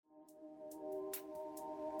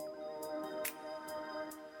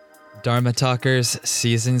Dharma Talkers,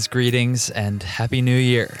 season's greetings and Happy New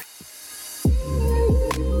Year.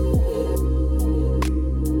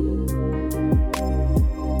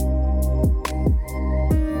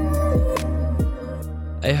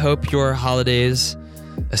 I hope your holidays,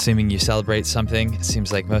 assuming you celebrate something, it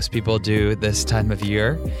seems like most people do this time of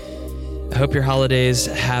year. I hope your holidays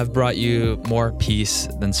have brought you more peace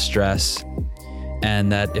than stress,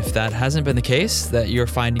 and that if that hasn't been the case, that you're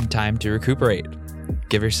finding time to recuperate.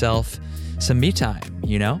 Give yourself some me time,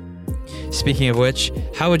 you know? Speaking of which,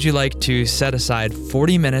 how would you like to set aside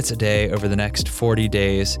 40 minutes a day over the next 40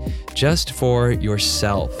 days just for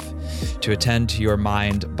yourself to attend to your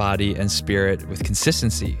mind, body, and spirit with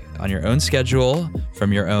consistency on your own schedule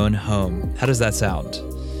from your own home? How does that sound?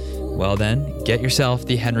 Well then, get yourself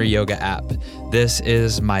the Henry Yoga app. This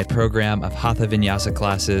is my program of Hatha Vinyasa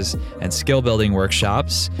classes and skill building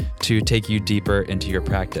workshops to take you deeper into your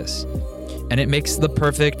practice. And it makes the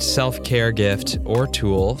perfect self-care gift or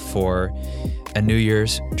tool for a New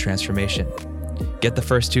Year's transformation. Get the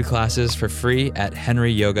first 2 classes for free at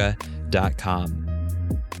henryyoga.com.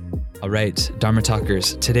 All right, Dharma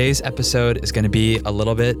Talkers, today's episode is going to be a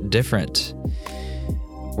little bit different.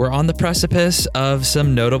 We're on the precipice of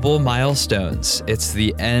some notable milestones. It's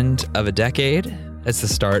the end of a decade. It's the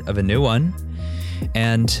start of a new one.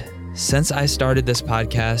 And since I started this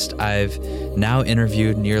podcast, I've now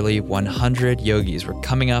interviewed nearly 100 yogis. We're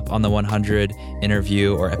coming up on the 100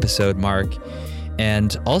 interview or episode mark,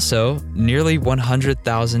 and also nearly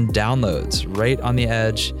 100,000 downloads, right on the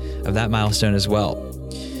edge of that milestone as well.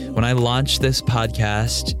 When I launched this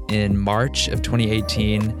podcast in March of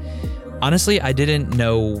 2018, honestly, I didn't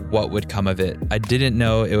know what would come of it. I didn't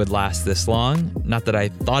know it would last this long. Not that I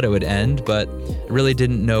thought it would end, but I really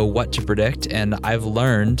didn't know what to predict. And I've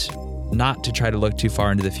learned not to try to look too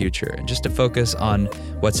far into the future and just to focus on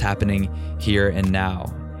what's happening here and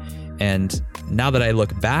now. And now that I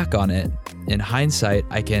look back on it, in hindsight,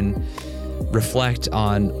 I can reflect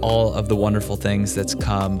on all of the wonderful things that's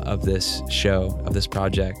come of this show, of this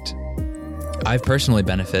project. I've personally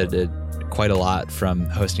benefited quite a lot from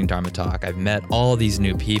hosting Dharma Talk. I've met all these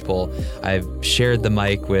new people. I've shared the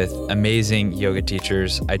mic with amazing yoga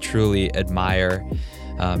teachers I truly admire.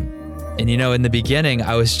 And you know, in the beginning,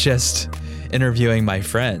 I was just interviewing my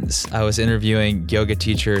friends. I was interviewing yoga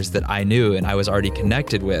teachers that I knew and I was already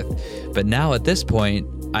connected with. But now at this point,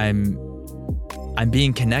 I'm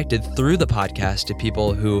being connected through the podcast to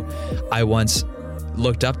people who I once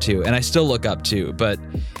looked up to, and I still look up to, but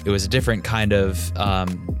it was a different kind of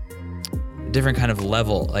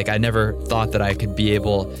level. Like, I never thought that I could be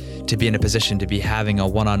able to be in a position to be having a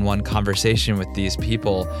one-on-one conversation with these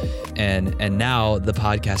people. And now the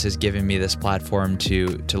podcast has given me this platform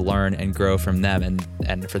to learn and grow from them.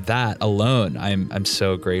 And for that alone, I'm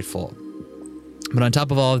so grateful. But on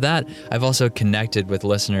top of all of that, I've also connected with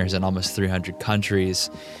listeners in almost 300 countries.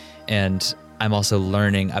 And I'm also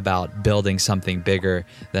learning about building something bigger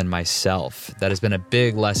than myself. That has been a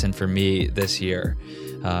big lesson for me this year,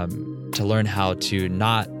 to learn how to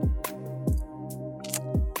not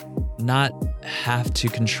have to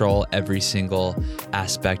control every single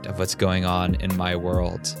aspect of what's going on in my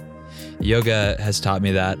world. Yoga has taught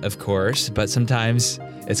me that, of course, but sometimes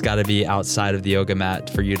it's got to be outside of the yoga mat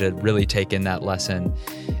for you to really take in that lesson.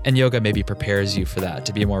 And yoga maybe prepares you for that,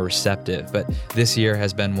 to be more receptive. But this year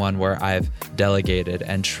has been one where I've delegated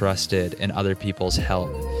and trusted in other people's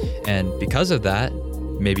help. And because of that,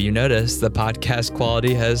 maybe you notice the podcast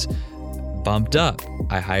quality has bumped up.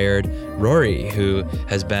 I hired Rory, who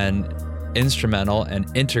has been instrumental and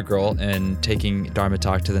integral in taking Dharma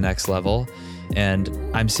Talk to the next level. And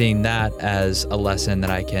I'm seeing that as a lesson that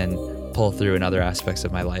I can pull through in other aspects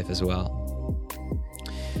of my life as well.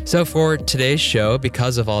 So for today's show,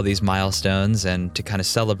 because of all these milestones and to kind of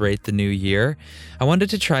celebrate the new year, I wanted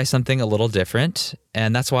to try something a little different.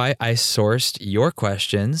 And that's why I sourced your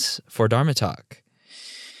questions for Dharma Talk.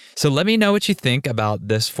 So let me know what you think about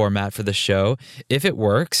this format for the show. If it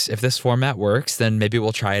works, if this format works, then maybe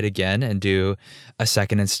we'll try it again and do a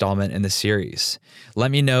second installment in the series.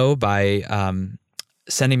 Let me know by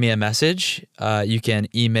sending me a message. You can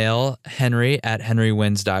email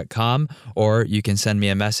henry@henrywins.com, or you can send me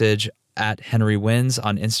a message at henrywins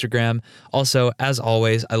on Instagram. Also, as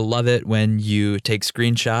always, I love it when you take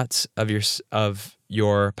screenshots of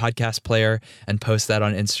your podcast player and post that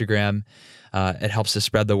on Instagram. It helps to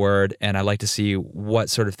spread the word, and I like to see what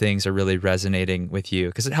sort of things are really resonating with you,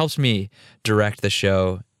 because it helps me direct the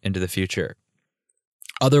show into the future.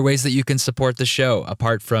 Other ways that you can support the show,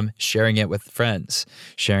 apart from sharing it with friends,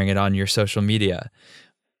 sharing it on your social media.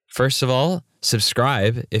 First of all,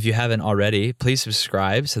 subscribe if you haven't already. Please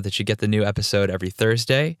subscribe so that you get the new episode every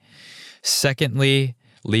Thursday. Secondly,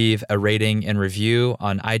 leave a rating and review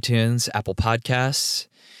on iTunes, Apple Podcasts.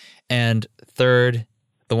 And third,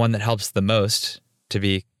 the one that helps the most, to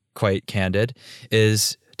be quite candid,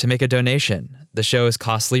 is to make a donation. The show is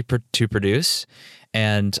costly to produce,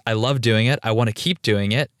 and I love doing it. I want to keep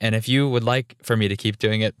doing it. And if you would like for me to keep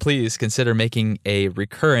doing it, please consider making a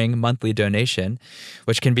recurring monthly donation,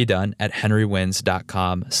 which can be done at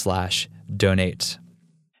henrywins.com/donate.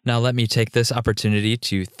 Now, let me take this opportunity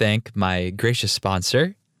to thank my gracious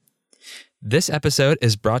sponsor. This episode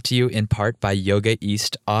is brought to you in part by Yoga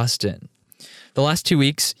East Austin. The last 2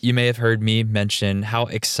 weeks, you may have heard me mention how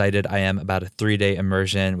excited I am about a 3-day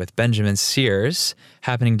immersion with Benjamin Sears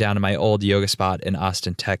happening down at my old yoga spot in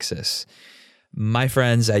Austin, Texas. My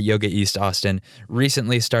friends at Yoga East Austin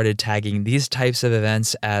recently started tagging these types of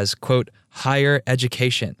events as, quote, higher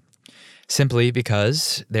education, simply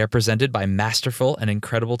because they are presented by masterful and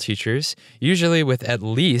incredible teachers, usually with at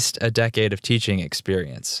least a decade of teaching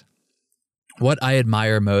experience. What I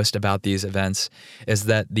admire most about these events is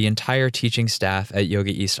that the entire teaching staff at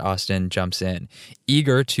Yoga East Austin jumps in,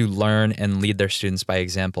 eager to learn and lead their students by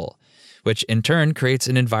example, which in turn creates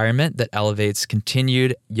an environment that elevates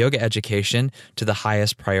continued yoga education to the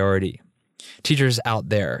highest priority. Teachers out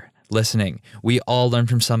there listening, we all learn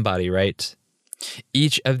from somebody, right?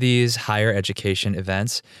 Each of these higher education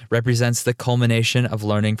events represents the culmination of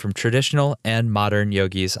learning from traditional and modern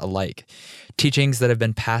yogis alike. Teachings that have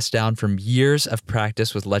been passed down from years of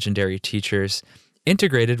practice with legendary teachers,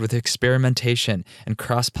 integrated with experimentation and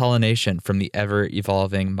cross-pollination from the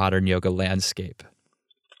ever-evolving modern yoga landscape.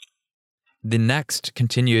 The next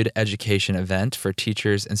continued education event for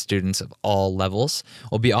teachers and students of all levels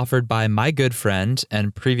will be offered by my good friend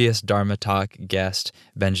and previous Dharma Talk guest,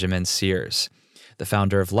 Benjamin Sears, the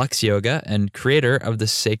founder of Lux Yoga and creator of the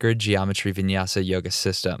Sacred Geometry Vinyasa Yoga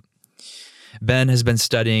System. Ben has been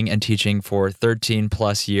studying and teaching for 13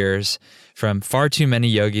 plus years from far too many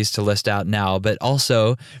yogis to list out now, but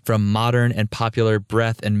also from modern and popular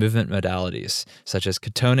breath and movement modalities, such as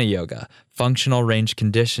Katona Yoga, functional range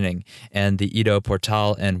conditioning, and the Ido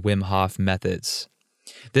Portal and Wim Hof methods.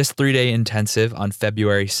 This 3-day intensive on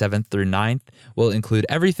February 7th through 9th will include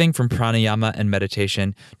everything from pranayama and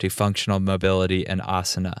meditation to functional mobility and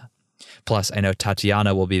asana. Plus, I know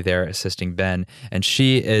Tatiana will be there assisting Ben, and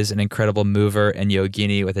she is an incredible mover and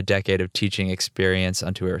yogini with a decade of teaching experience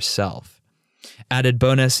unto herself. Added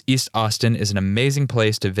bonus, East Austin is an amazing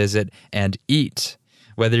place to visit and eat.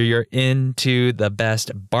 Whether you're into the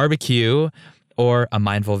best barbecue or a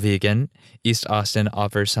mindful vegan, East Austin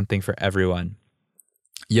offers something for everyone.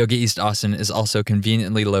 Yoga East Austin is also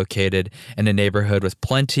conveniently located in a neighborhood with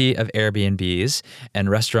plenty of Airbnbs and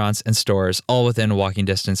restaurants and stores, all within walking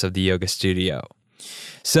distance of the yoga studio.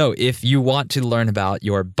 So if you want to learn about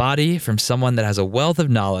your body from someone that has a wealth of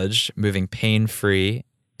knowledge, moving pain-free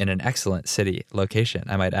in an excellent city location,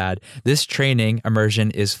 I might add, this training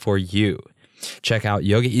immersion is for you. Check out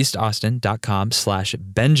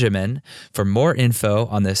yogaeastaustin.com/Benjamin for more info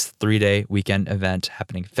on this 3-day weekend event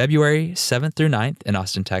happening February 7th through 9th in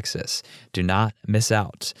Austin, Texas. Do not miss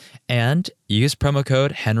out. And use promo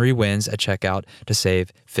code HenryWins at checkout to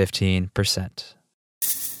save 15%.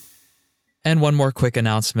 And one more quick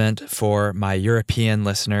announcement for my European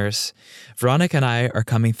listeners. Veronica and I are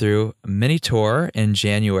coming through a mini tour in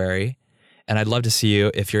January, and I'd love to see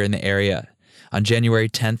you if you're in the area. On January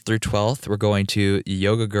 10th through 12th, we're going to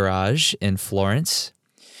Yoga Garage in Florence.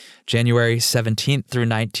 January 17th through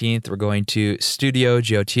 19th, we're going to Studio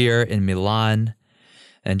Giotir in Milan.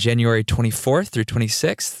 And January 24th through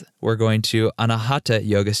 26th, we're going to Anahata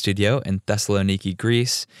Yoga Studio in Thessaloniki,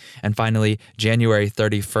 Greece. And finally, January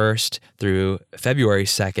 31st through February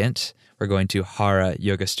 2nd, we're going to Hara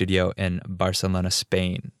Yoga Studio in Barcelona,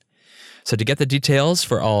 Spain. So to get the details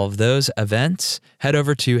for all of those events, head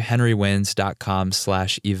over to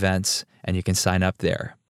henrywins.com/events and you can sign up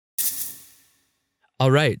there.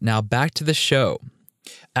 All right, now back to the show.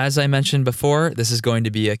 As I mentioned before, this is going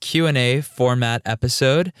to be a Q&A format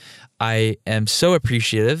episode. I am so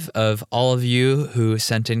appreciative of all of you who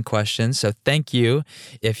sent in questions. So thank you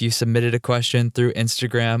if you submitted a question through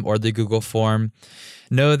Instagram or the Google form.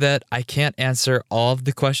 Know that I can't answer all of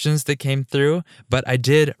the questions that came through, but I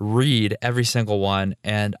did read every single one,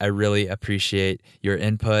 and I really appreciate your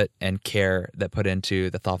input and care that put into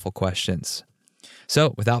the thoughtful questions.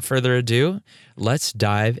 So without further ado, let's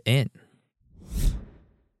dive in.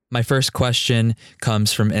 My first question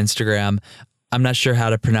comes from Instagram. I'm not sure how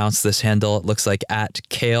to pronounce this handle. It looks like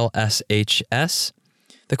 @KaleSHS.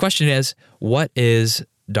 The question is, what is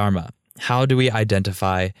Dharma? How do we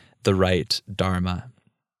identify the right Dharma?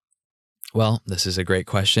 Well, this is a great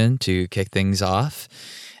question to kick things off.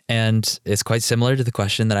 And it's quite similar to the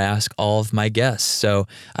question that I ask all of my guests. So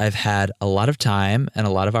I've had a lot of time and a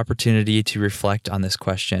lot of opportunity to reflect on this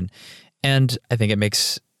question. And I think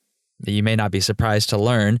you may not be surprised to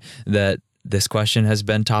learn that this question has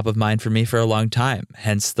been top of mind for me for a long time.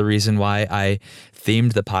 Hence the reason why I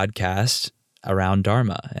themed the podcast around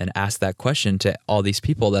Dharma and asked that question to all these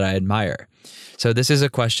people that I admire. So this is a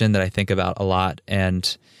question that I think about a lot,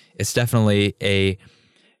 and it's definitely a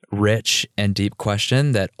rich and deep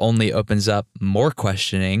question that only opens up more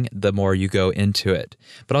questioning the more you go into it.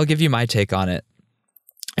 But I'll give you my take on it.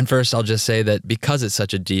 And first, I'll just say that because it's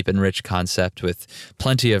such a deep and rich concept with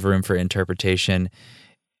plenty of room for interpretation,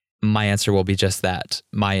 my answer will be just that,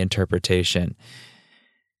 my interpretation.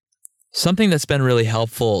 Something that's been really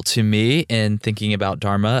helpful to me in thinking about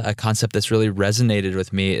Dharma, a concept that's really resonated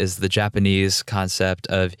with me, is the Japanese concept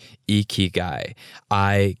of Ikigai,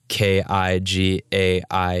 Ikigai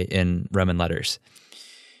in Roman letters.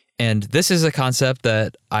 And this is a concept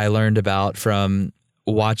that I learned about from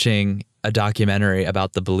watching a documentary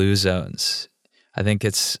about the Blue Zones. I think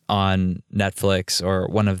it's on Netflix or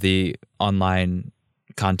one of the online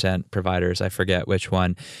content providers. I forget which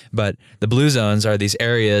one. But the Blue Zones are these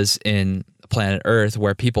areas in planet Earth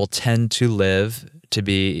where people tend to live to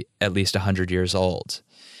be at least 100 years old.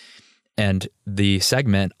 And the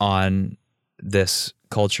segment on this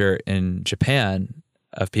culture in Japan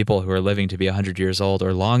of people who are living to be 100 years old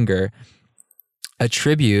or longer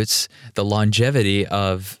attributes the longevity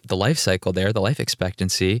of the life cycle there, the life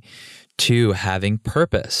expectancy, to having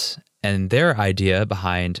purpose. And their idea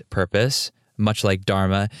behind purpose, much like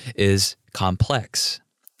Dharma, is complex.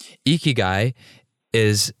 Ikigai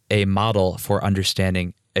is a model for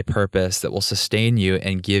understanding a purpose that will sustain you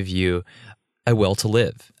and give you a will to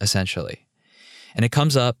live, essentially. And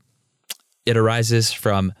it arises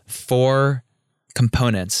from 4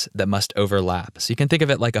 components that must overlap. So you can think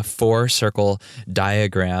of it like a 4-circle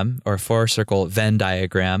diagram or 4-circle Venn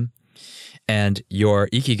diagram. And your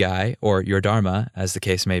Ikigai, or your Dharma, as the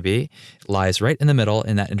case may be, lies right in the middle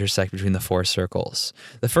in that intersect between the 4 circles.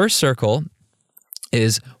 The first circle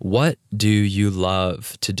is, what do you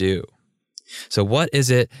love to do? So what is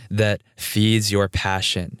it that feeds your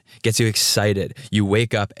passion, gets you excited? You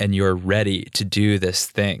wake up and you're ready to do this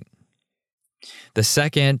thing. The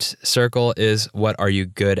second circle is, what are you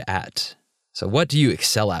good at? So what do you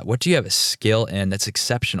excel at? What do you have a skill in that's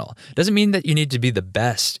exceptional? Doesn't mean that you need to be the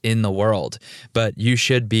best in the world, but you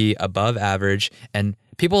should be above average, and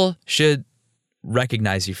people should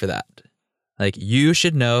recognize you for that. Like, you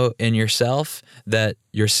should know in yourself that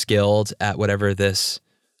you're skilled at whatever this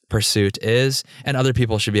pursuit is, and other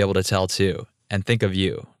people should be able to tell too and think of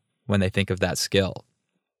you when they think of that skill.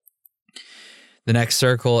 The next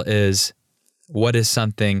circle is, what is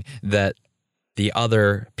something that the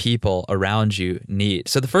other people around you need?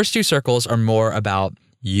 So the first 2 circles are more about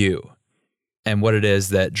you and what it is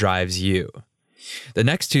that drives you. The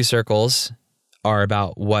next 2 circles are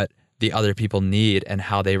about what the other people need and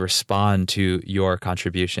how they respond to your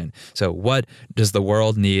contribution. So what does the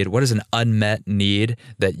world need? What is an unmet need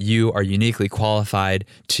that you are uniquely qualified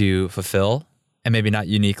to fulfill? And maybe not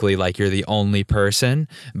uniquely like you're the only person,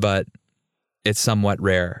 but it's somewhat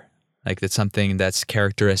rare. Like, it's something that's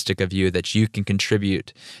characteristic of you that you can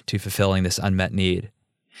contribute to fulfilling this unmet need.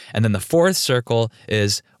 And then the 4th circle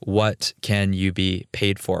is, what can you be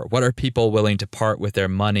paid for? What are people willing to part with their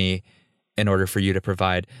money in order for you to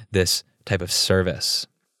provide this type of service?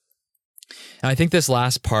 And I think this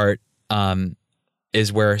last part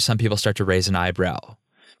is where some people start to raise an eyebrow,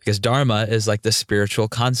 because Dharma is like the spiritual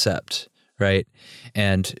concept, right?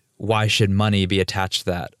 And why should money be attached to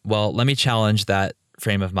that? Well, let me challenge that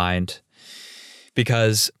frame of mind,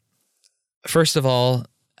 because first of all,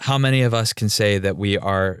 how many of us can say that we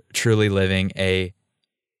are truly living a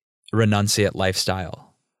renunciate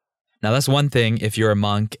lifestyle? Now, that's one thing if you're a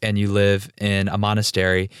monk and you live in a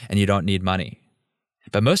monastery and you don't need money.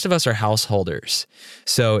 But most of us are householders.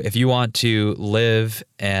 So if you want to live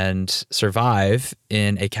and survive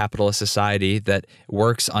in a capitalist society that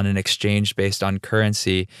works on an exchange based on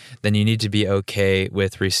currency, then you need to be okay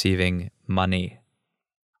with receiving money.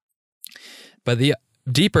 But the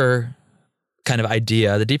deeper kind of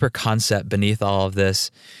idea, the deeper concept beneath all of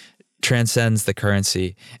this transcends the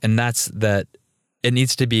currency. And that's that it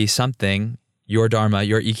needs to be something, your Dharma,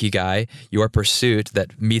 your Ikigai, your pursuit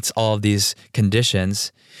that meets all of these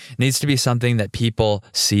conditions, needs to be something that people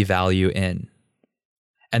see value in.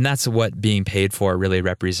 And that's what being paid for really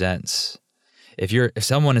represents. If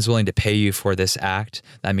someone is willing to pay you for this act,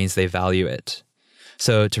 that means they value it.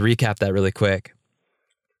 So to recap that really quick,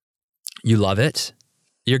 You love it.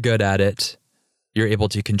 You're good at it. You're able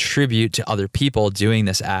to contribute to other people doing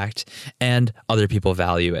this act, and other people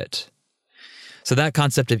value it. So that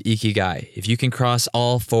concept of ikigai, if you can cross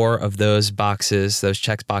all 4 of those boxes, those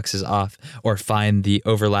check boxes off, or find the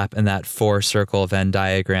overlap in that 4-circle Venn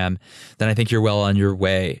diagram, then I think you're well on your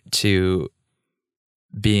way to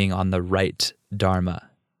being on the right dharma.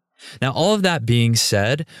 Now, all of that being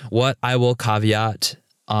said, what I will caveat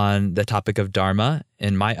on the topic of dharma,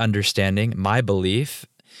 in my understanding, my belief,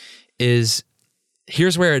 is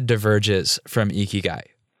here's where it diverges from ikigai.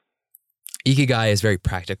 Ikigai is very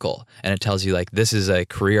practical, and it tells you like this is a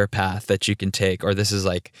career path that you can take, or this is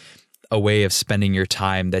like a way of spending your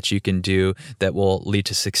time that you can do that will lead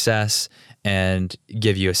to success and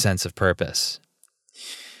give you a sense of purpose.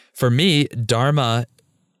 For me, dharma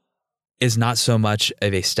is not so much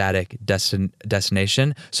of a static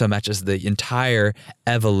destination, so much as the entire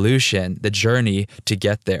evolution, the journey to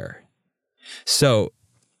get there. So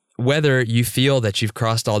whether you feel that you've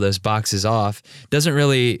crossed all those boxes off doesn't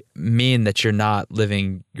really mean that you're not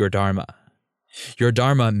living your dharma. Your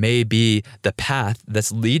dharma may be the path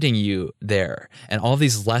that's leading you there, and all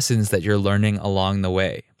these lessons that you're learning along the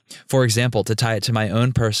way. For example, to tie it to my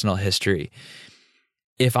own personal history,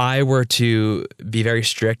 if I were to be very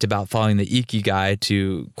strict about following the ikigai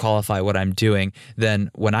to qualify what I'm doing,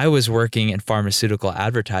 then when I was working in pharmaceutical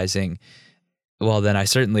advertising, well, then I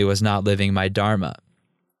certainly was not living my dharma.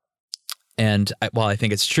 And while I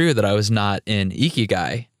think it's true that I was not in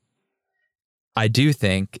ikigai, I do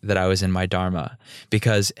think that I was in my dharma,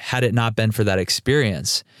 because had it not been for that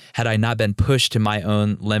experience, had I not been pushed to my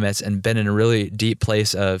own limits and been in a really deep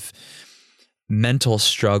place of mental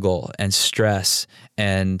struggle and stress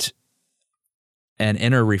and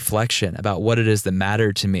inner reflection about what it is that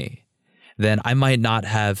mattered to me, then I might not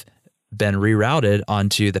have been rerouted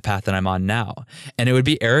onto the path that I'm on now. And it would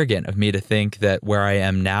be arrogant of me to think that where I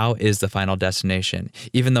am now is the final destination.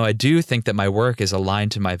 Even though I do think that my work is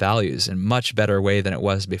aligned to my values in a much better way than it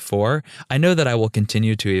was before, I know that I will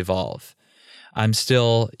continue to evolve. I'm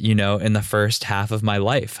still, in the first half of my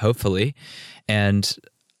life, hopefully, and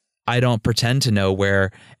I don't pretend to know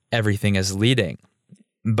where everything is leading,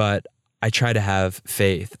 but I try to have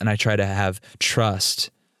faith and I try to have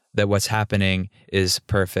trust that what's happening is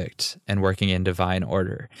perfect and working in divine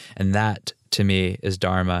order. And that, to me, is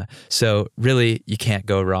dharma. So really, you can't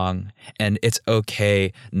go wrong. And it's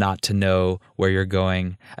okay not to know where you're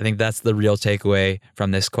going. I think that's the real takeaway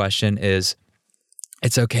from this question is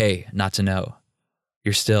it's okay not to know.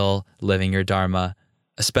 You're still living your dharma,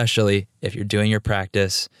 especially if you're doing your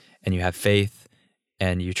practice and you have faith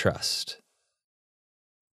and you trust.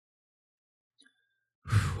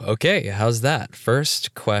 Okay, how's that?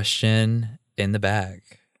 First question in the bag.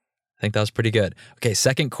 I think that was pretty good. Okay,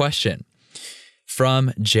 second question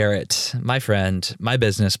from Jarrett, my friend, my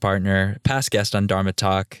business partner, past guest on Dharma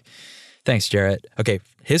Talk. Thanks, Jarrett. Okay,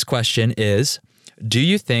 his question is, do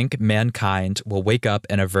you think mankind will wake up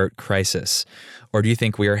and avert crisis? Or do you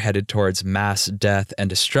think we are headed towards mass death and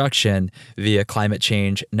destruction via climate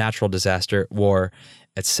change, natural disaster, war,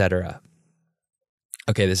 etc.?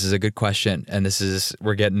 Okay, this is a good question, and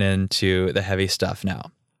we're getting into the heavy stuff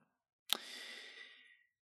now.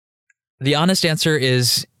 The honest answer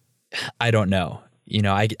is, I don't know.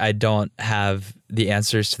 I don't have the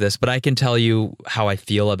answers to this, but I can tell you how I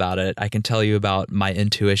feel about it. I can tell you about my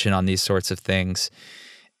intuition on these sorts of things.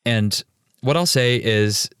 And what I'll say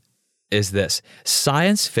is this: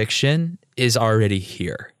 science fiction is already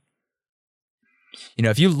here.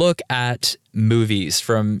 If you look at movies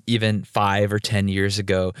from even 5 or 10 years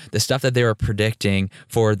ago, the stuff that they were predicting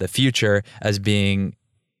for the future as being,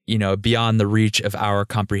 beyond the reach of our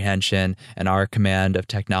comprehension and our command of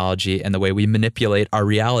technology and the way we manipulate our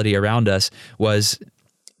reality around us was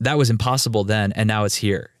impossible then, and now it's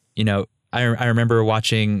here. I remember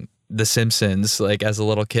watching The Simpsons like as a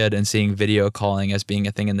little kid and seeing video calling as being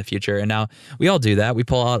a thing in the future. And now we all do that. We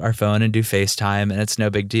pull out our phone and do FaceTime, and it's no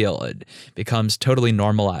big deal. It becomes totally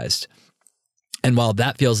normalized. And while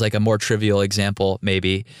that feels like a more trivial example,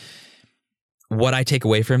 maybe, what I take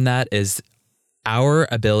away from that is our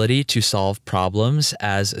ability to solve problems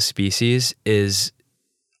as a species is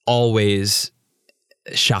always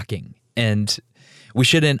shocking. And we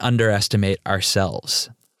shouldn't underestimate ourselves.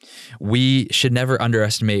 We should never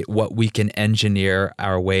underestimate what we can engineer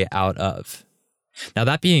our way out of. Now,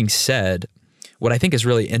 that being said, what I think is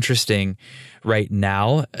really interesting right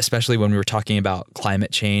now, especially when we were talking about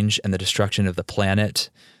climate change and the destruction of the planet,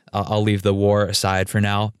 I'll leave the war aside for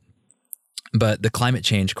now. But the climate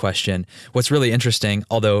change question, what's really interesting,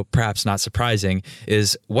 although perhaps not surprising,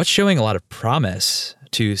 is what's showing a lot of promise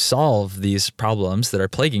to solve these problems that are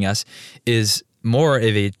plaguing us is more of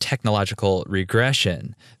a technological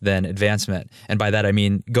regression than advancement. And by that, I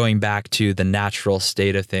mean going back to the natural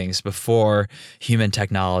state of things before human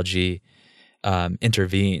technology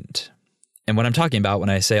intervened. And what I'm talking about when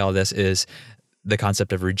I say all this is the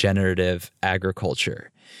concept of regenerative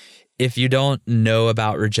agriculture. If you don't know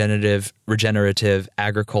about regenerative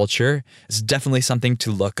agriculture, it's definitely something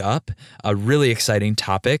to look up. A really exciting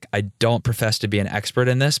topic. I don't profess to be an expert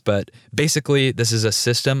in this, but basically this is a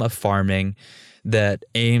system of farming that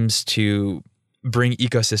aims to bring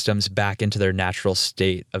ecosystems back into their natural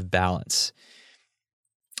state of balance.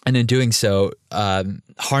 And in doing so,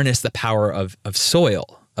 harness the power of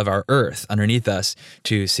soil, of our earth underneath us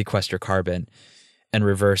to sequester carbon and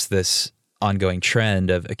reverse this ongoing trend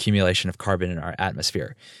of accumulation of carbon in our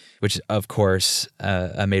atmosphere, which is, of course,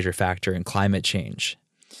 a major factor in climate change.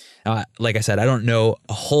 Like I said, I don't know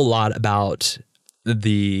a whole lot about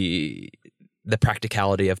the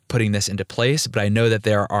practicality of putting this into place, but I know that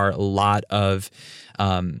there are a lot of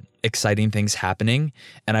exciting things happening.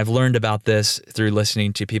 And I've learned about this through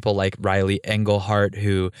listening to people like Riley Engelhart,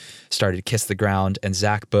 who started Kiss the Ground, and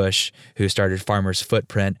Zach Bush, who started Farmer's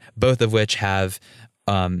Footprint, both of which have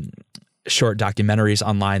short documentaries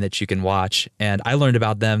online that you can watch. And I learned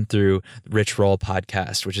about them through Rich Roll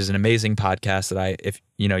podcast, which is an amazing podcast that if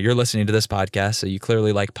you're listening to this podcast, so you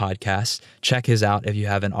clearly like podcasts, check his out if you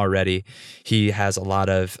haven't already. He has a lot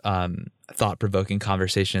of thought-provoking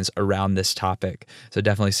conversations around this topic. So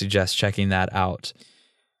definitely suggest checking that out.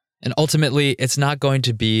 And ultimately, it's not going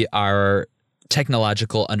to be our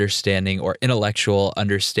technological understanding or intellectual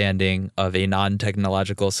understanding of a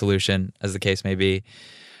non-technological solution, as the case may be,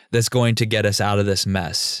 that's going to get us out of this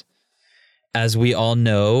mess. As we all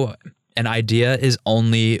know, an idea is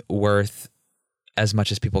only worth as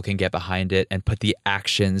much as people can get behind it and put the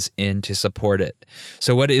actions in to support it.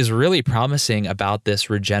 So what is really promising about this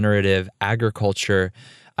regenerative agriculture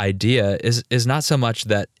idea is not so much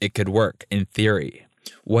that it could work in theory.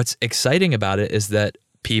 What's exciting about it is that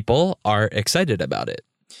people are excited about it,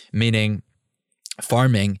 meaning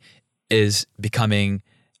farming is becoming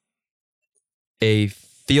a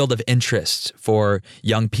field of interest for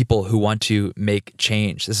young people who want to make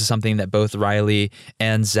change. This is something that both Riley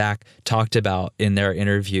and Zach talked about in their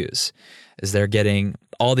interviews, is they're getting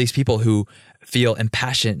all these people who feel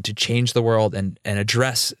impassioned to change the world and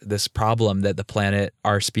address this problem that the planet,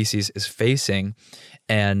 our species, is facing.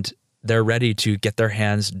 And they're ready to get their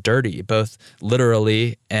hands dirty, both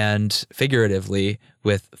literally and figuratively,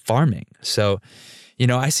 with farming. So,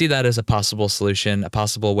 I see that as a possible solution, a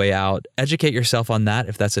possible way out. Educate yourself on that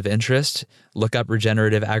if that's of interest. Look up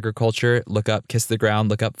regenerative agriculture, look up Kiss the Ground,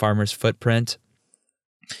 look up Farmer's Footprint.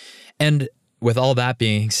 And with all that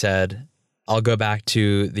being said, I'll go back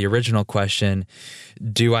to the original question.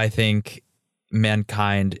 Do I think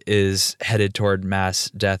mankind is headed toward mass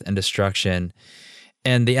death and destruction?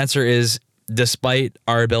 And the answer is, despite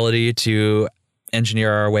our ability to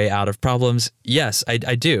engineer our way out of problems, yes, I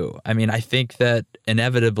do. I mean, I think that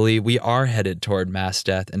inevitably we are headed toward mass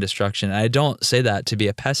death and destruction. And I don't say that to be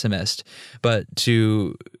a pessimist, but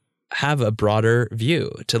to have a broader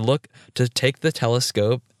view, to take the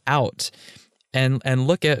telescope out and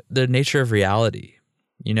look at the nature of reality.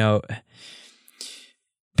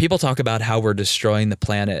 People talk about how we're destroying the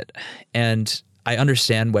planet, and I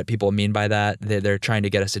understand what people mean by that. They're trying to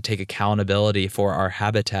get us to take accountability for our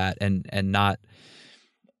habitat and not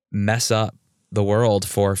mess up the world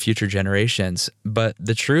for future generations. But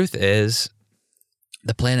the truth is,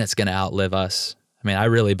 the planet's going to outlive us. I mean, I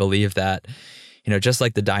really believe that. Just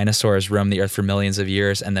like the dinosaurs roamed the earth for millions of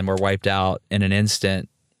years and then were wiped out in an instant,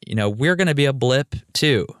 we're going to be a blip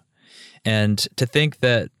too. And to think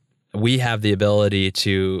that we have the ability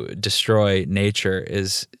to destroy nature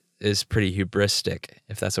is pretty hubristic,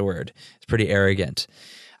 if that's a word. It's pretty arrogant.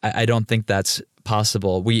 I don't think that's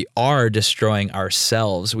possible. We are destroying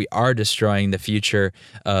ourselves. We are destroying the future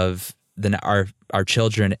of our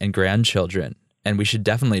children and grandchildren, and we should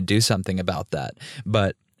definitely do something about that.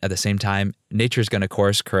 But at the same time, nature's going to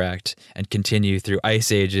course correct and continue through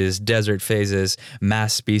ice ages, desert phases,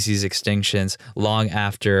 mass species extinctions long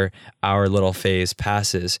after our little phase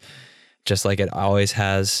passes, just like it always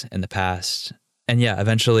has in the past. And yeah,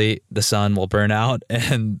 eventually the sun will burn out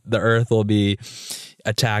and the earth will be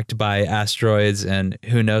attacked by asteroids, and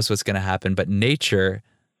who knows what's going to happen. But nature,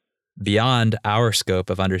 beyond our scope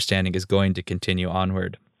of understanding, is going to continue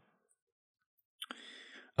onward.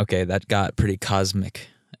 Okay, that got pretty cosmic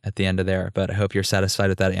at the end of there, but I hope you're satisfied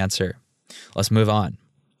with that answer. Let's move on.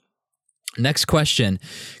 Next question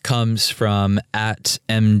comes from at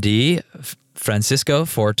MD Francisco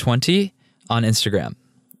 420 on Instagram.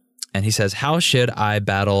 And he says, how should I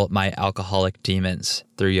battle my alcoholic demons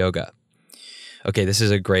through yoga? Okay, this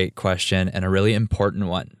is a great question and a really important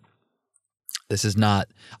one.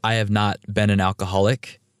 I have not been an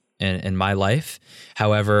alcoholic in my life.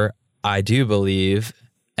 However, I do believe,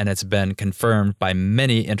 and it's been confirmed by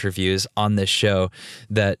many interviews on this show,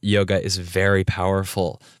 that yoga is very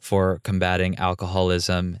powerful for combating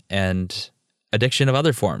alcoholism and addiction of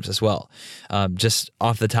other forms as well. Just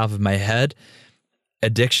off the top of my head,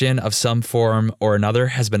 addiction of some form or another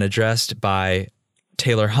has been addressed by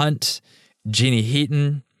Taylor Hunt, Jeannie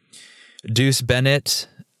Heaton, Deuce Bennett,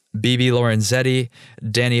 Bibi Lorenzetti,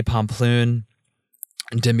 Danny Pomploon,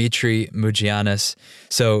 Dimitri Mugianis.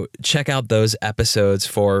 So check out those episodes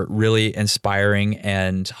for really inspiring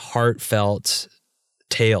and heartfelt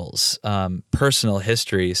tales, personal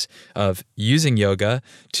histories of using yoga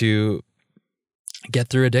to get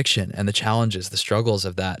through addiction and the challenges, the struggles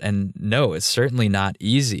of that. And no, it's certainly not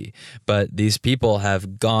easy, but these people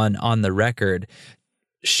have gone on the record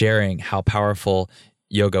sharing how powerful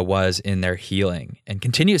yoga was in their healing and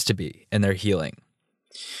continues to be in their healing.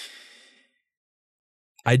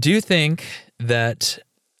 I do think that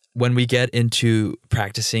when we get into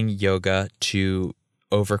practicing yoga to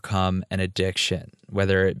overcome an addiction,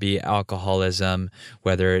 whether it be alcoholism,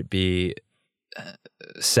 whether it be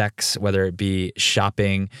sex, whether it be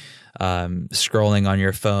shopping, scrolling on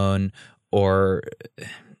your phone, or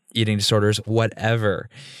eating disorders, whatever,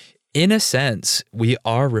 in a sense, we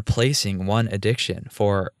are replacing one addiction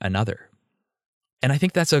for another. And I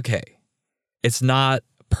think that's okay. It's not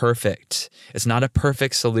perfect. It's not a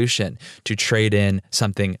perfect solution to trade in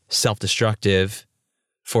something self-destructive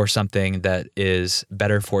for something that is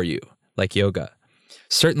better for you, like yoga.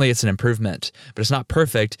 Certainly it's an improvement, but it's not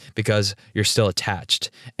perfect because you're still attached.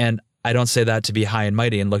 And I don't say that to be high and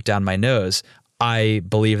mighty and look down my nose. I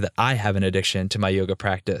believe that I have an addiction to my yoga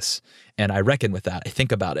practice, and I reckon with that. I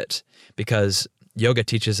think about it because yoga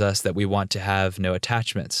teaches us that we want to have no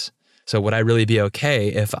attachments. So would I really be okay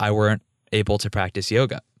if I weren't able to practice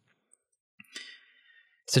yoga?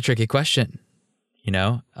 It's a tricky question.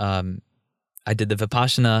 I did the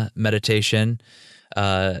Vipassana meditation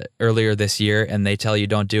earlier this year, and they tell you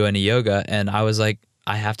don't do any yoga. And I was like,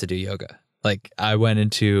 I have to do yoga. Like, I went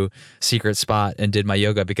into secret spot and did my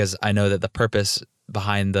yoga because I know that the purpose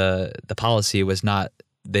behind the policy was not,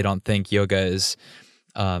 they don't think yoga is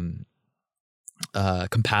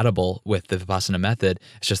compatible with the Vipassana method.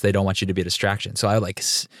 It's just they don't want you to be a distraction. So I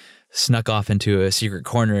snuck off into a secret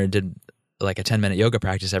corner and did like a 10-minute yoga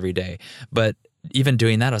practice every day. But even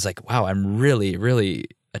doing that, I was like, wow, I'm really, really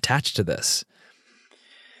attached to this.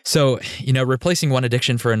 So, replacing one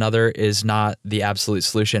addiction for another is not the absolute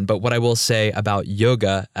solution. But what I will say about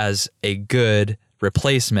yoga as a good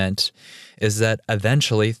replacement is that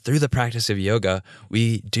eventually, through the practice of yoga,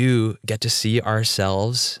 we do get to see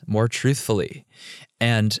ourselves more truthfully.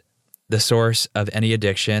 And the source of any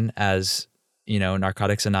addiction, as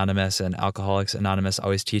Narcotics Anonymous and Alcoholics Anonymous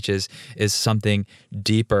always teaches, is something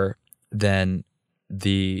deeper than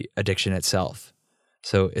the addiction itself.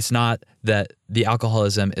 So it's not that the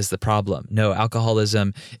alcoholism is the problem. No,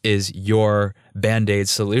 alcoholism is your Band-Aid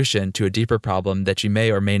solution to a deeper problem that you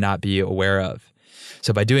may or may not be aware of.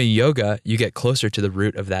 So by doing yoga, you get closer to the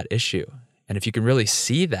root of that issue. And if you can really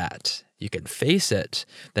see that, you can face it,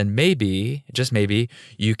 then maybe, just maybe,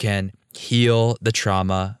 you can heal the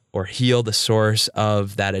trauma or heal the source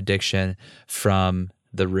of that addiction from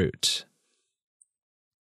the root.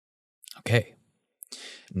 Okay.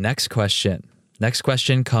 Next question. Next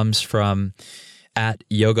question comes from at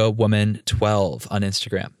YogaWoman12 on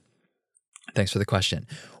Instagram. Thanks for the question.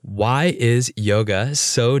 Why is yoga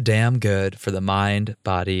so damn good for the mind,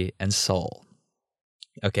 body, and soul?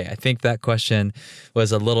 Okay, I think that question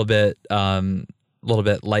was a little bit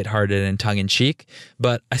lighthearted and tongue-in-cheek,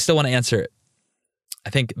 but I still want to answer it. I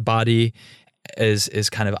think body is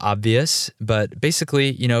kind of obvious, but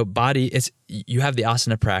basically, body is, you have the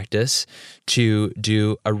asana practice to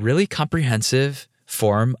do a really comprehensive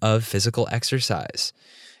form of physical exercise.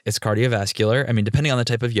 It's cardiovascular. I mean, depending on the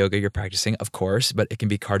type of yoga you're practicing, of course, but it can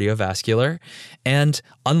be cardiovascular. And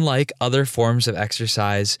unlike other forms of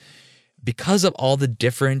exercise, because of all the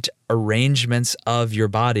different arrangements of your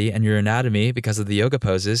body and your anatomy, because of the yoga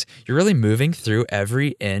poses, you're really moving through every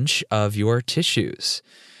inch of your tissues.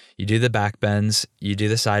 You do the back bends, you do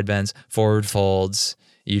the side bends, forward folds,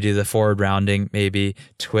 you do the forward rounding, maybe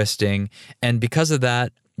twisting. And because of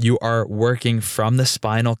that, you are working from the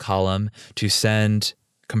spinal column to send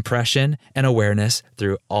compression and awareness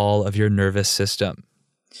through all of your nervous system.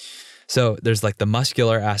 So there's like the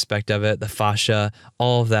muscular aspect of it, the fascia,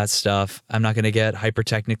 all of that stuff. I'm not going to get hyper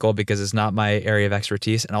technical because it's not my area of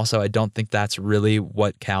expertise. And also, I don't think that's really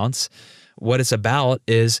what counts. What it's about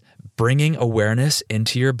is bringing awareness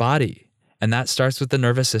into your body. And that starts with the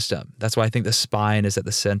nervous system. That's why I think the spine is at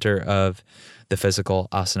the center of the physical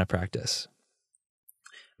asana practice.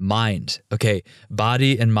 Mind. Okay,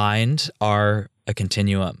 body and mind are a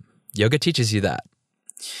continuum. Yoga teaches you that.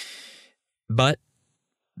 But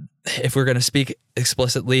if we're going to speak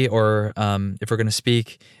explicitly or if we're going to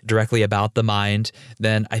speak directly about the mind,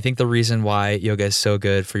 then I think the reason why yoga is so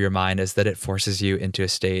good for your mind is that it forces you into a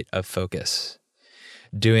state of focus.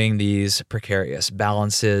 Doing these precarious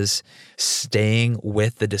balances, staying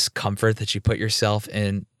with the discomfort that you put yourself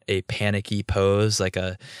in a panicky pose, like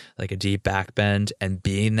a deep back bend, and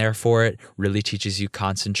being there for it really teaches you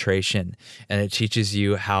concentration, and it teaches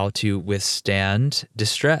you how to withstand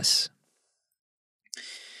distress.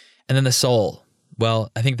 And then the soul.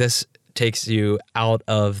 Well, I think this takes you out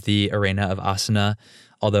of the arena of asana,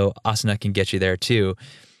 although asana can get you there too.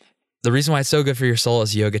 The reason why it's so good for your soul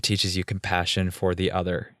is yoga teaches you compassion for the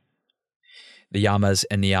other. The yamas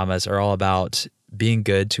and niyamas are all about being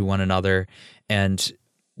good to one another and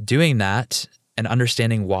doing that and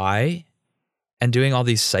understanding why, and doing all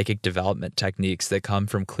these psychic development techniques that come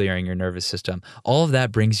from clearing your nervous system. All of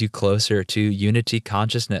that brings you closer to unity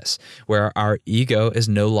consciousness, where our ego is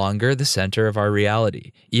no longer the center of our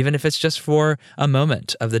reality, even if it's just for a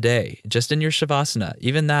moment of the day, just in your shavasana.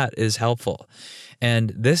 Even that is helpful.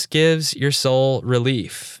 And this gives your soul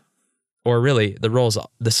relief. Or really,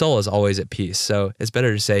 the soul is always at peace. So it's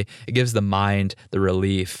better to say it gives the mind the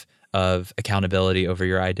relief of accountability over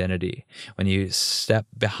your identity. When you step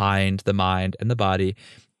behind the mind and the body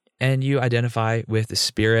and you identify with the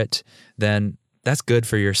spirit, then that's good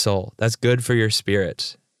for your soul. That's good for your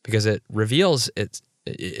spirit because it reveals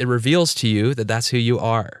to you that that's who you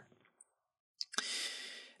are.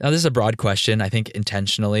 Now, this is a broad question, I think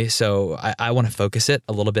intentionally, so I want to focus it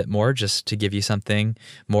a little bit more just to give you something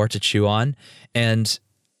more to chew on. And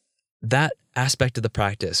that aspect of the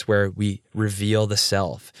practice where we reveal the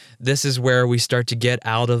self, this is where we start to get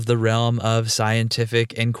out of the realm of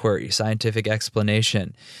scientific inquiry, scientific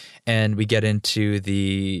explanation, and we get into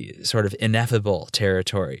the sort of ineffable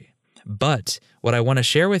territory. But what I want to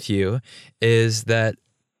share with you is that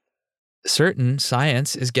certain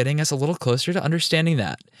science is getting us a little closer to understanding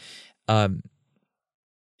that.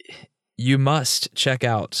 You must check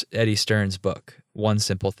out Eddie Stern's book, One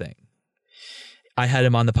Simple Thing. I had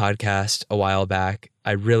him on the podcast a while back.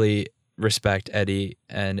 I really respect Eddie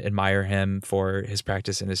and admire him for his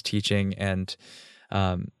practice and his teaching, and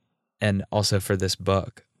also for this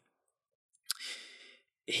book.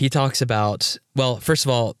 He talks about, well, first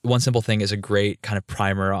of all, One Simple Thing is a great kind of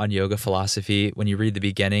primer on yoga philosophy. When you read the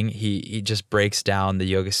beginning, he just breaks down the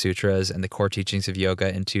Yoga Sutras and the core teachings of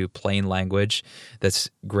yoga into plain language that's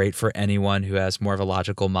great for anyone who has more of a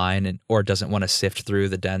logical mind or doesn't want to sift through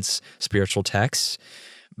the dense spiritual texts.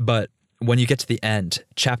 But when you get to the end,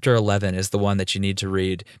 chapter 11 is the one that you need to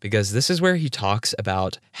read, because this is where he talks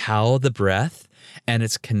about how the breath and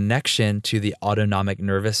its connection to the autonomic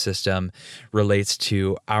nervous system relates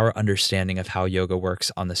to our understanding of how yoga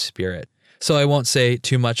works on the spirit. So I won't say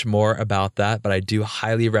too much more about that, but I do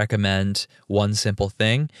highly recommend One Simple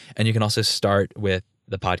Thing. And you can also start with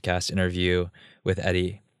the podcast interview with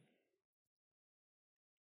Eddie.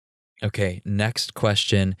 Okay, next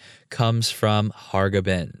question comes from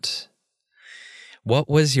Hargobind. What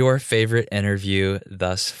was your favorite interview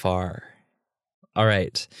thus far? All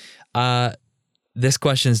right. This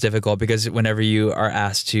question is difficult because whenever you are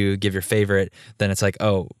asked to give your favorite, then it's like,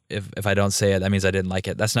 oh, if I don't say it, that means I didn't like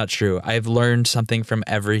it. That's not true. I've learned something from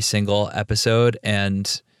every single episode,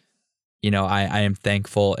 and I am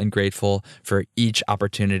thankful and grateful for each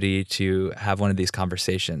opportunity to have one of these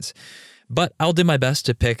conversations. But I'll do my best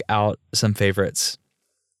to pick out some favorites.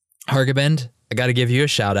 Hargobind, I got to give you a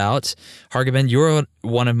shout out. Hargobind, you're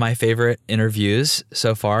one of my favorite interviews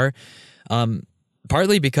so far.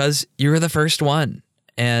 Partly because you were the first one.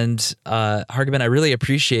 And Hargobind, I really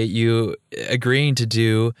appreciate you agreeing to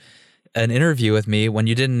do an interview with me when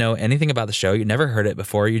you didn't know anything about the show. You never heard it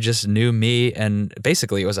before. You just knew me, and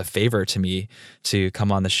basically it was a favor to me to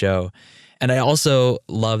come on the show. And I also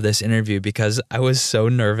love this interview because I was so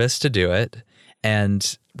nervous to do it.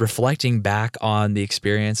 And reflecting back on the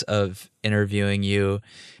experience of interviewing you,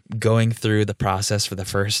 going through the process for the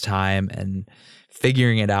first time and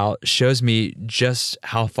figuring it out shows me just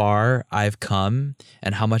how far I've come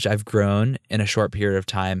and how much I've grown in a short period of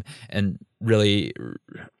time, and really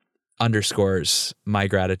underscores my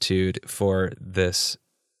gratitude for this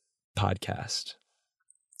podcast.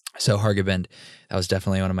 So Hargobind, that was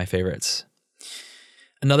definitely one of my favorites.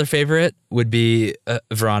 Another favorite would be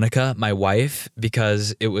Veronica, my wife,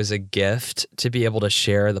 because it was a gift to be able to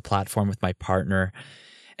share the platform with my partner.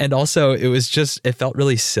 And also it felt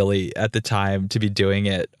really silly at the time to be doing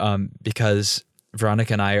it because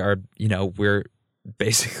Veronica and I are, we're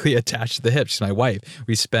basically attached to the hip. She's my wife.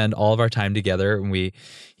 We spend all of our time together and we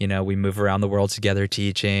move around the world together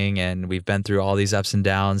teaching, and we've been through all these ups and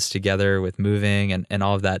downs together with moving and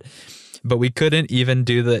all of that. But we couldn't even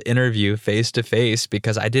do the interview face to face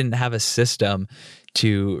because I didn't have a system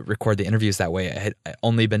to record the interviews that way. I had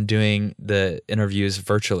only been doing the interviews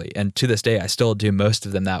virtually. And to this day, I still do most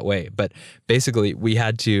of them that way. But basically,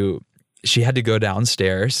 she had to go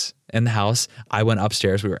downstairs in the house. I went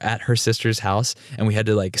upstairs. We were at her sister's house, and we had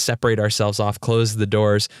to separate ourselves off, close the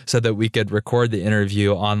doors so that we could record the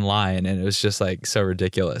interview online. And it was just so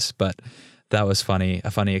ridiculous. But that was funny,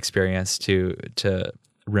 a funny experience to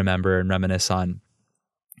remember and reminisce on.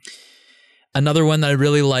 Another one that I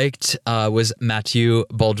really liked was Mathieu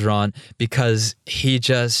Boldron, because he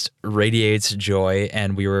just radiates joy,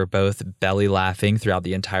 and we were both belly laughing throughout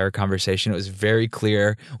the entire conversation. It was very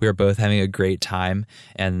clear we were both having a great time,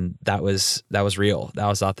 and that was real. That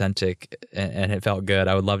was authentic, and it felt good.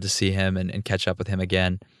 I would love to see him and catch up with him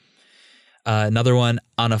again. Another one,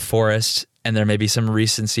 Anna Forrest, and there may be some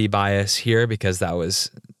recency bias here because that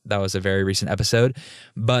was a very recent episode,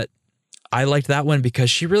 but I liked that one because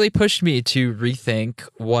she really pushed me to rethink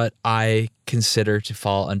what I consider to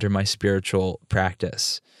fall under my spiritual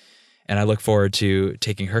practice. And I look forward to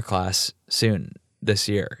taking her class soon this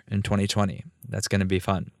year in 2020. That's going to be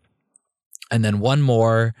fun. And then one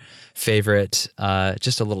more favorite,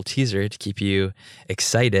 just a little teaser to keep you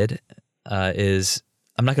excited, is,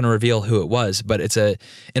 I'm not going to reveal who it was, but it's an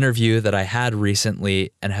interview that I had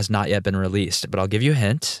recently and has not yet been released. But I'll give you a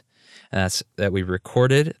hint. And that's that we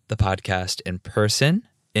recorded the podcast in person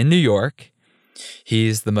in New York.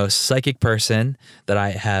 He's the most psychic person that I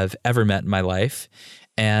have ever met in my life.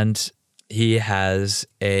 And he has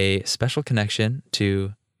a special connection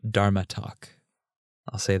to Dharma Talk.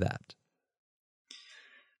 I'll say that.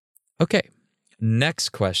 Okay, next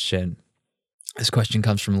question. This question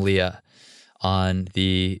comes from Leah on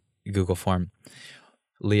the Google form.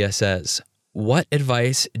 Leah says, what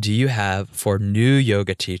advice do you have for new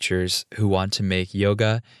yoga teachers who want to make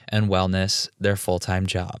yoga and wellness their full-time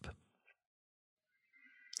job?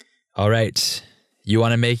 All right, you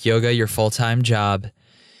want to make yoga your full-time job?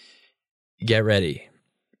 Get ready.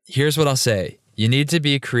 Here's what I'll say. You need to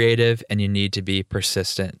be creative and you need to be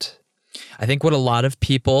persistent. I think what a lot of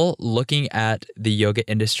people looking at the yoga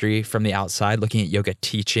industry from the outside, looking at yoga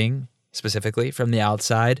teaching specifically from the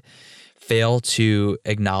outside, fail to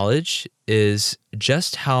acknowledge is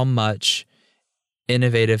just how much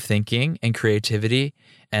innovative thinking and creativity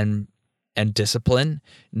and discipline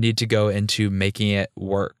need to go into making it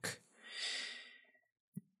work.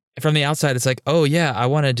 From the outside, it's like, oh yeah, I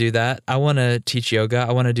want to do that. I want to teach yoga.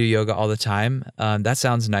 I want to do yoga all the time. That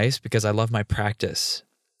sounds nice because I love my practice.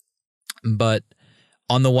 But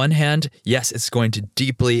on the one hand, yes, it's going to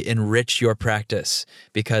deeply enrich your practice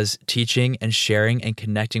because teaching and sharing and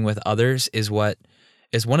connecting with others is one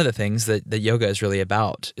of the things that yoga is really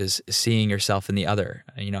about, is seeing yourself in the other.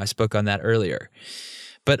 I spoke on that earlier.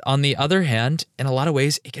 But on the other hand, in a lot of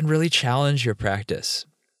ways, it can really challenge your practice.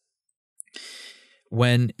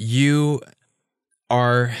 When you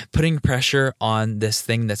are putting pressure on this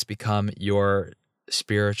thing that's become your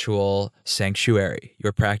spiritual sanctuary,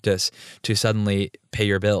 your practice, to suddenly pay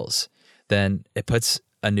your bills, then it puts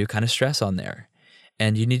a new kind of stress on there.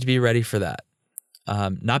 And you need to be ready for that.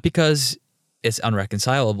 Not because it's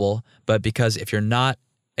unreconcilable, but because if you're not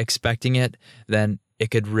expecting it, then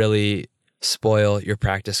it could really spoil your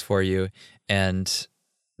practice for you. And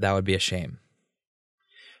that would be a shame.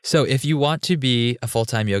 So if you want to be a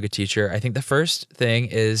full-time yoga teacher, I think the first thing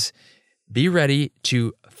is be ready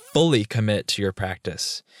to fully commit to your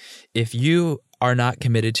practice. If you are not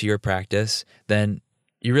committed to your practice, then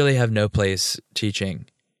you really have no place teaching.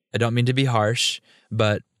 I don't mean to be harsh,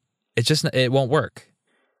 but it won't work.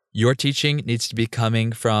 Your teaching needs to be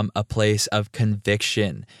coming from a place of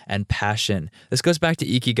conviction and passion. This goes back to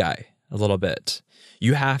Ikigai a little bit.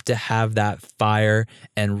 You have to have that fire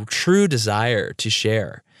and true desire to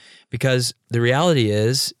share, because the reality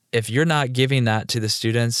is, if you're not giving that to the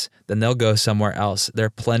students, then they'll go somewhere else. There are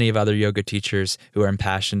plenty of other yoga teachers who are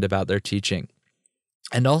impassioned about their teaching.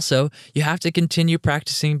 And also, you have to continue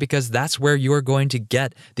practicing because that's where you're going to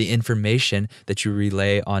get the information that you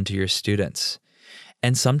relay onto your students.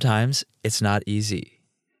 And sometimes it's not easy.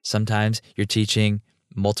 Sometimes you're teaching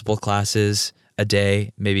multiple classes a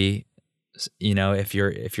day, maybe If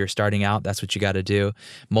you're starting out, that's what you got to do.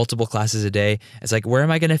 Multiple classes a day. It's like, where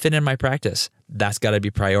am I going to fit in my practice? That's got to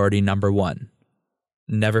be priority number one.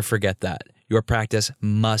 Never forget that. Your practice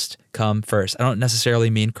must come first. I don't necessarily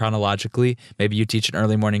mean chronologically. Maybe you teach an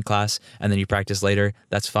early morning class and then you practice later.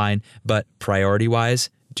 That's fine. But priority-wise,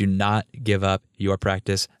 do not give up your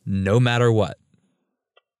practice no matter what.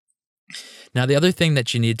 Now, the other thing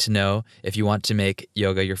that you need to know if you want to make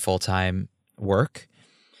yoga your full-time work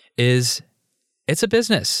is it's a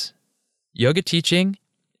business. Yoga teaching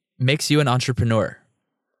makes you an entrepreneur.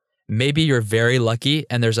 Maybe you're very lucky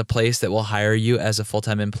and there's a place that will hire you as a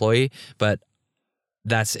full-time employee, but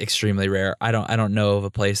that's extremely rare. I don't know of a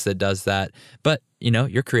place that does that. But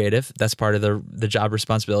you're creative. That's part of the job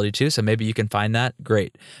responsibility too. So maybe you can find that.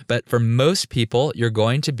 Great. But for most people, you're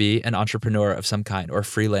going to be an entrepreneur of some kind, or a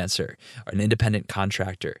freelancer, or an independent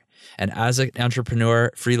contractor. And as an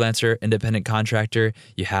entrepreneur, freelancer, independent contractor,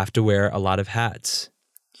 you have to wear a lot of hats.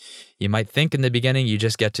 You might think in the beginning you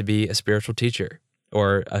just get to be a spiritual teacher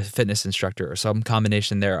or a fitness instructor or some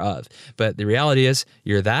combination thereof. But the reality is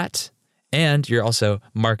you're that, and you're also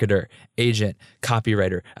marketer, agent,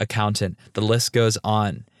 copywriter, accountant. The list goes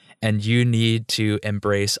on. And you need to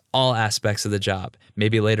embrace all aspects of the job.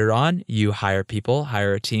 Maybe later on, you hire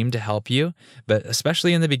a team to help you. But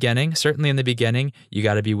especially in the beginning, certainly in the beginning, you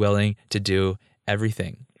got to be willing to do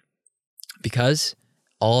everything. Because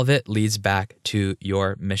all of it leads back to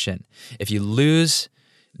your mission. If you lose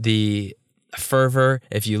the fervor,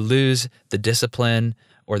 if you lose the discipline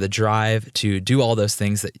or the drive to do all those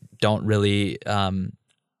things that don't really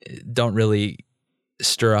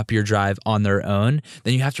stir up your drive on their own,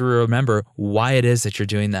 then you have to remember why it is that you're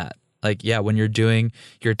doing that. Like, when you're doing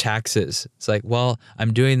your taxes, it's like, well,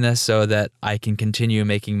 I'm doing this so that I can continue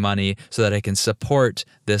making money so that I can support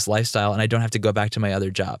this lifestyle and I don't have to go back to my other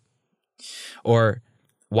job. Or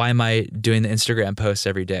why am I doing the Instagram posts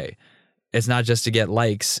every day? It's not just to get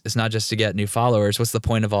likes. It's not just to get new followers. What's the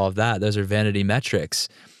point of all of that? Those are vanity metrics.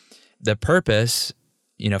 The purpose,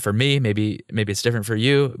 for me, maybe it's different for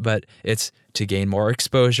you, but it's to gain more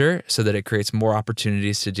exposure so that it creates more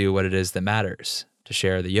opportunities to do what it is that matters, to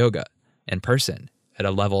share the yoga in person at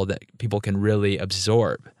a level that people can really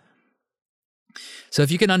absorb. So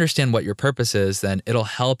if you can understand what your purpose is, then it'll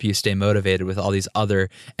help you stay motivated with all these other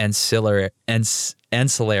ancillary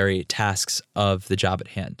tasks of the job at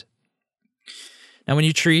hand. Now, when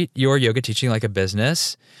you treat your yoga teaching like a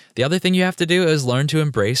business, the other thing you have to do is learn to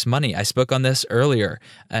embrace money. I spoke on this earlier,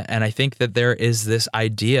 and I think that there is this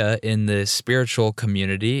idea in the spiritual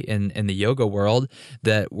community, in the yoga world,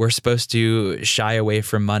 that we're supposed to shy away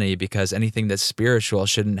from money because anything that's spiritual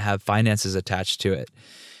shouldn't have finances attached to it.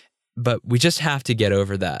 But we just have to get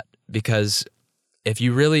over that, because if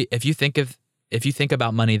you think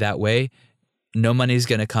about money that way, no money's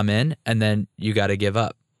going to come in, and then you got to give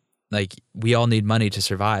up. Like, we all need money to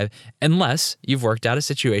survive, unless you've worked out a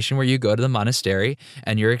situation where you go to the monastery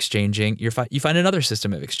and you're exchanging, you find another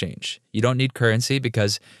system of exchange. You don't need currency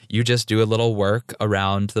because you just do a little work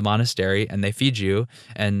around the monastery and they feed you,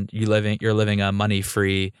 and you're living a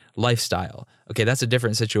money-free lifestyle. Okay, that's a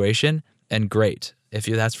different situation, and great. If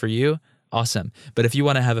that's for you, awesome. But if you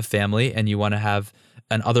want to have a family and you want to have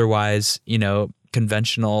an otherwise,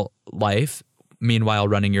 conventional life, meanwhile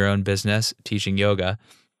running your own business, teaching yoga,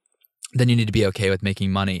 then you need to be okay with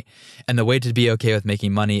making money. And the way to be okay with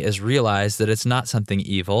making money is realize that it's not something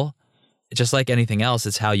evil. Just like anything else,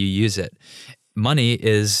 it's how you use it. Money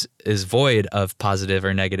is void of positive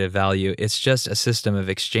or negative value. It's just a system of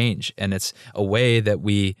exchange, and it's a way that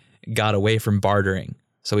we got away from bartering.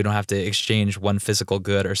 So we don't have to exchange one physical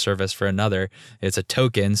good or service for another. It's a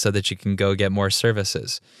token so that you can go get more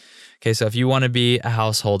services. Okay, so if you want to be a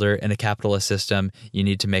householder in a capitalist system, you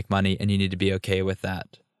need to make money, and you need to be okay with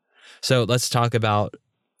that. So let's talk about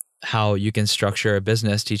how you can structure a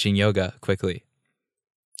business teaching yoga quickly.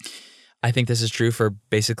 I think this is true for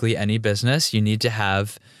basically any business. You need to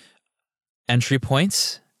have entry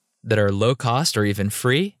points that are low cost or even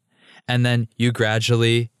free, and then you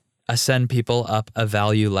gradually ascend people up a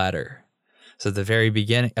value ladder. So at the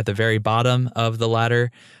very bottom of the ladder,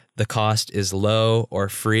 the cost is low or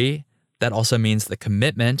free. That also means the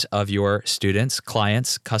commitment of your students,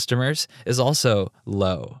 clients, customers is also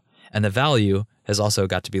low. And the value has also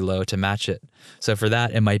got to be low to match it. So for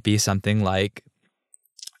that, it might be something like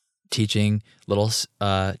teaching little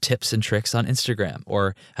tips and tricks on Instagram,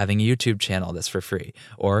 or having a YouTube channel that's for free,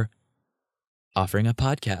 or offering a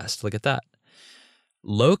podcast. Look at that.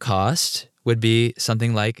 Low cost would be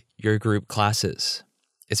something like your group classes.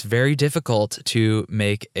 It's very difficult to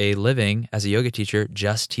make a living as a yoga teacher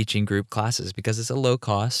just teaching group classes because it's a low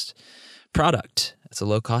cost product. It's a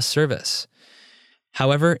low-cost service.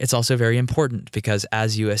 However, it's also very important because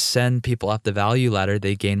as you ascend people up the value ladder,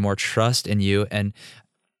 they gain more trust in you, and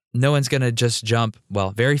no one's going to just jump.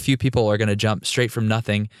 Well, very few people are going to jump straight from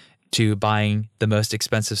nothing to buying the most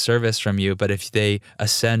expensive service from you. But if they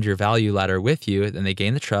ascend your value ladder with you, then they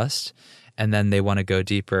gain the trust, and then they want to go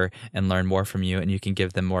deeper and learn more from you, and you can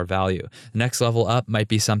give them more value. The next level up might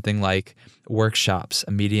be something like workshops,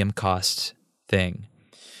 a medium cost thing.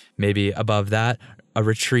 Maybe above that, a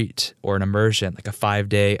retreat or an immersion, like a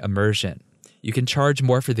 5-day immersion. You can charge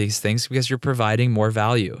more for these things because you're providing more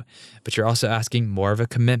value, but you're also asking more of a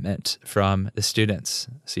commitment from the students.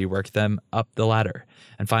 So you work them up the ladder.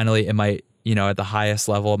 And finally, it might, at the highest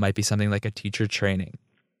level, it might be something like a teacher training.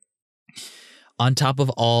 On top of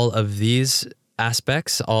all of these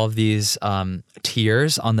aspects, all of these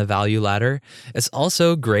tiers on the value ladder, it's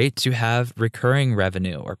also great to have recurring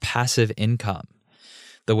revenue or passive income.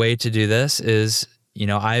 The way to do this is,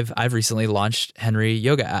 I've recently launched Henry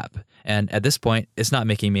Yoga app. And at this point, it's not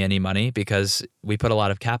making me any money because we put a lot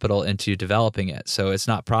of capital into developing it. So it's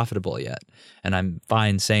not profitable yet. And I'm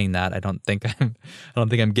fine saying that. I don't think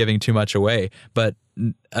I'm giving too much away. But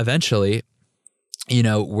eventually,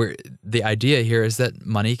 the idea here is that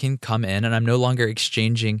money can come in, and I'm no longer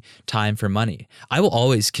exchanging time for money. I will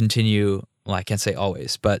always continue. Well, I can't say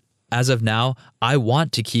always, but as of now, I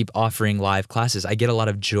want to keep offering live classes. I get a lot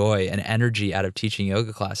of joy and energy out of teaching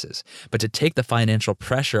yoga classes. But to take the financial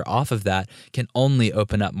pressure off of that can only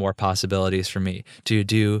open up more possibilities for me to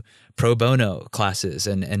do pro bono classes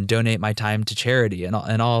and donate my time to charity and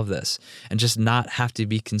all of this, and just not have to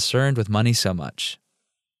be concerned with money so much.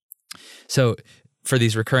 So for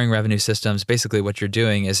these recurring revenue systems, basically what you're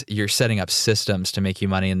doing is you're setting up systems to make you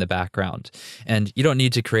money in the background. And you don't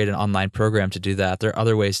need to create an online program to do that. There are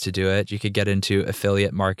other ways to do it. You could get into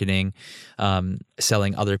affiliate marketing,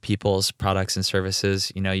 selling other people's products and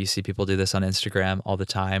services. You see people do this on Instagram all the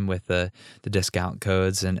time with the discount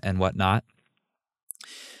codes and whatnot.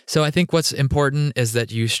 So I think what's important is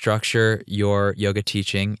that you structure your yoga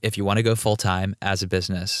teaching, if you want to go full-time, as a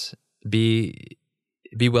business.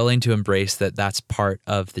 Be willing to embrace that that's part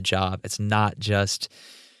of the job. It's not just,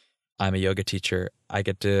 I'm a yoga teacher, I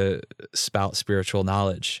get to spout spiritual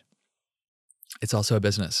knowledge. It's also a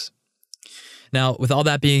business. Now, with all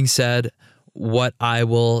that being said, what I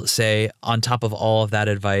will say on top of all of that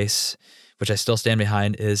advice, which I still stand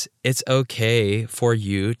behind, is it's okay for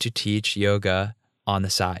you to teach yoga on the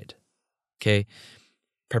side, okay?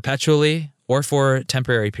 Perpetually or for a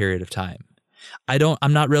temporary period of time.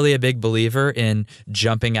 I'm not really a big believer in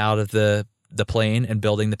jumping out of the plane and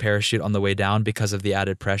building the parachute on the way down because of the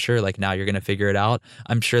added pressure. Like, now you're going to figure it out.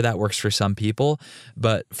 I'm sure that works for some people,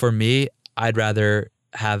 but for me, I'd rather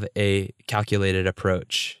have a calculated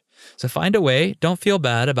approach. So find a way. Don't feel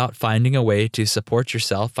bad about finding a way to support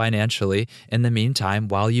yourself financially in the meantime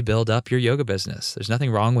while you build up your yoga business. There's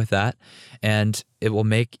nothing wrong with that, and it will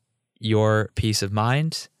make your peace of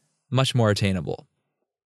mind much more attainable.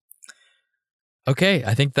 Okay,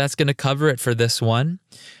 I think that's going to cover it for this one.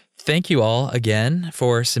 Thank you all again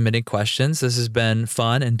for submitting questions. This has been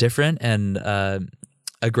fun and different, and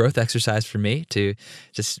a growth exercise for me to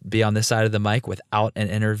just be on this side of the mic without an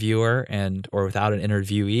interviewer or without an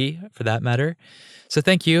interviewee for that matter. So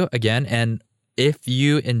thank you again. And if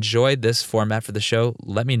you enjoyed this format for the show,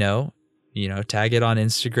 let me know. Tag it on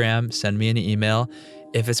Instagram, send me an email.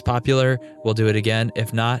 If it's popular, we'll do it again.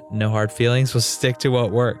 If not, no hard feelings. We'll stick to what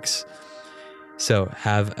works. So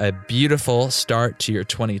have a beautiful start to your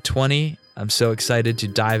 2020. I'm so excited to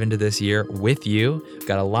dive into this year with you. We've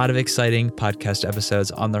got a lot of exciting podcast episodes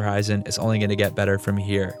on the horizon. It's only going to get better from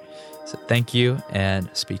here. So thank you, and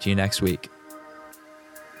speak to you next week.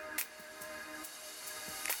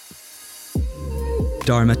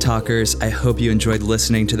 Dharma Talkers, I hope you enjoyed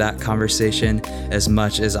listening to that conversation as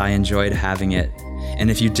much as I enjoyed having it. And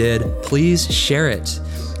if you did, please share it.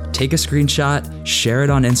 Take a screenshot, share it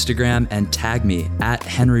on Instagram, and tag me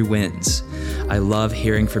 @HenryWins. I love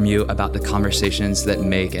hearing from you about the conversations that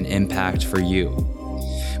make an impact for you.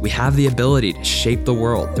 We have the ability to shape the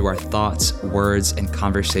world through our thoughts, words, and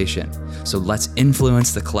conversation. So let's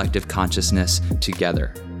influence the collective consciousness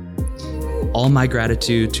together. All my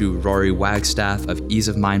gratitude to Rory Wagstaff of Ease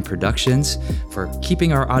of Mind Productions for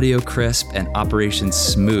keeping our audio crisp and operations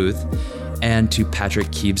smooth, and to Patrick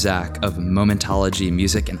Kiebzak of Momentology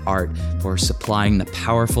Music and Art for supplying the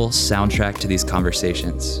powerful soundtrack to these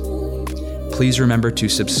conversations. Please remember to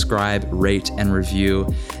subscribe, rate, and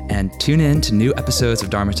review, and tune in to new episodes of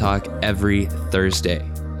Dharma Talk every Thursday.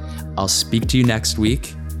 I'll speak to you next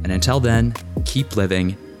week, and until then, keep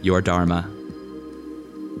living your Dharma.